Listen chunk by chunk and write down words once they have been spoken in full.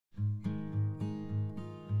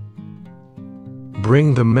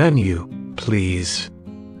Bring the menu, please.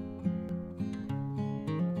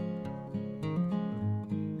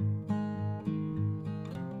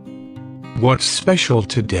 What's special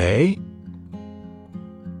today?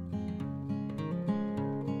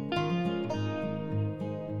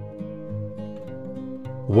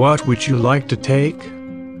 What would you like to take?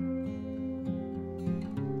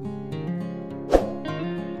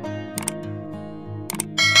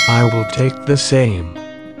 I will take the same.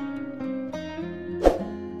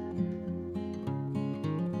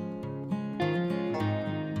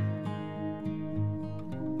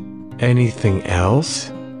 Anything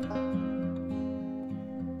else?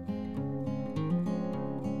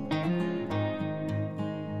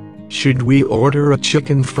 Should we order a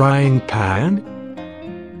chicken frying pan?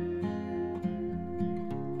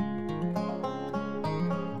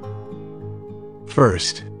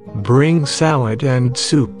 First, bring salad and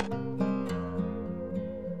soup.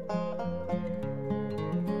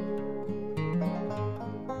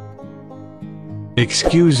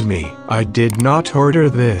 Excuse me, I did not order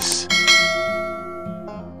this.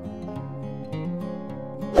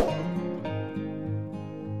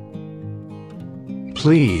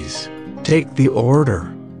 Please, take the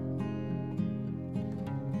order.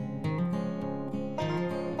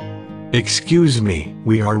 Excuse me,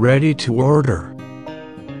 we are ready to order.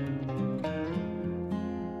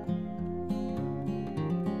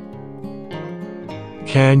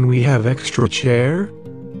 Can we have extra chair?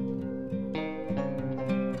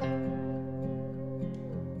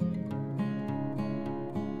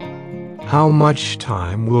 How much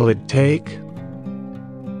time will it take?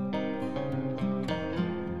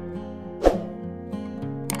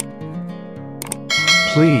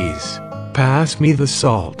 Please, pass me the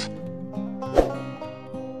salt.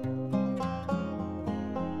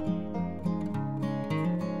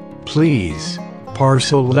 Please,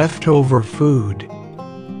 parcel leftover food.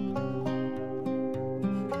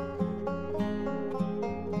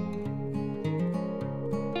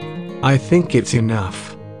 I think it's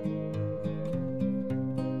enough.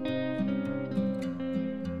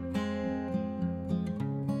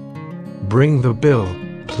 Bring the bill,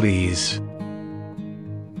 please.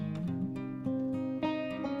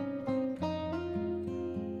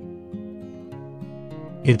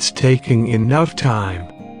 It's taking enough time.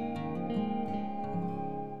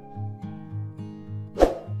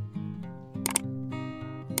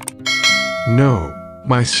 No,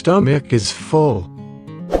 my stomach is full.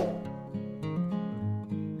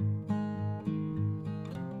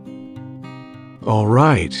 All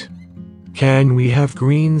right. Can we have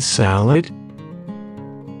green salad?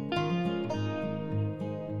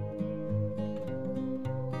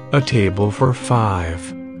 A table for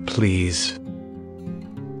 5, please.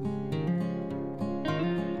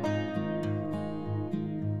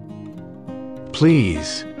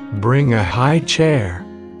 Please, bring a high chair.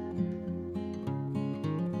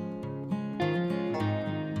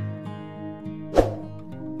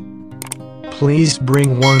 Please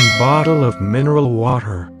bring 1 bottle of mineral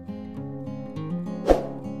water.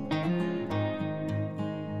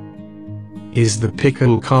 Is the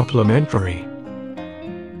pickle complimentary?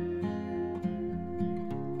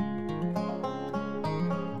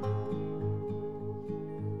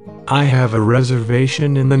 I have a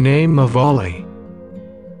reservation in the name of Ollie.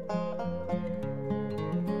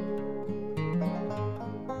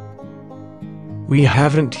 We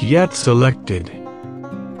haven't yet selected.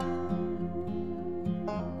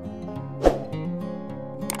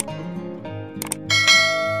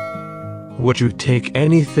 Would you take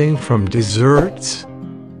anything from desserts?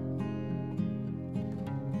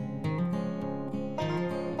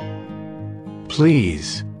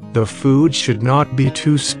 Please, the food should not be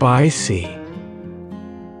too spicy.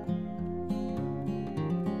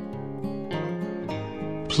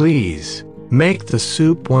 Please, make the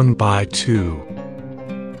soup 1 by 2.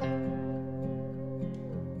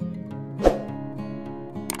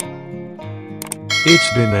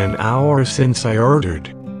 It's been an hour since I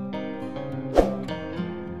ordered.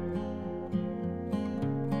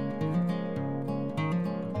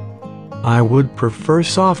 I would prefer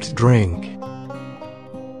soft drink.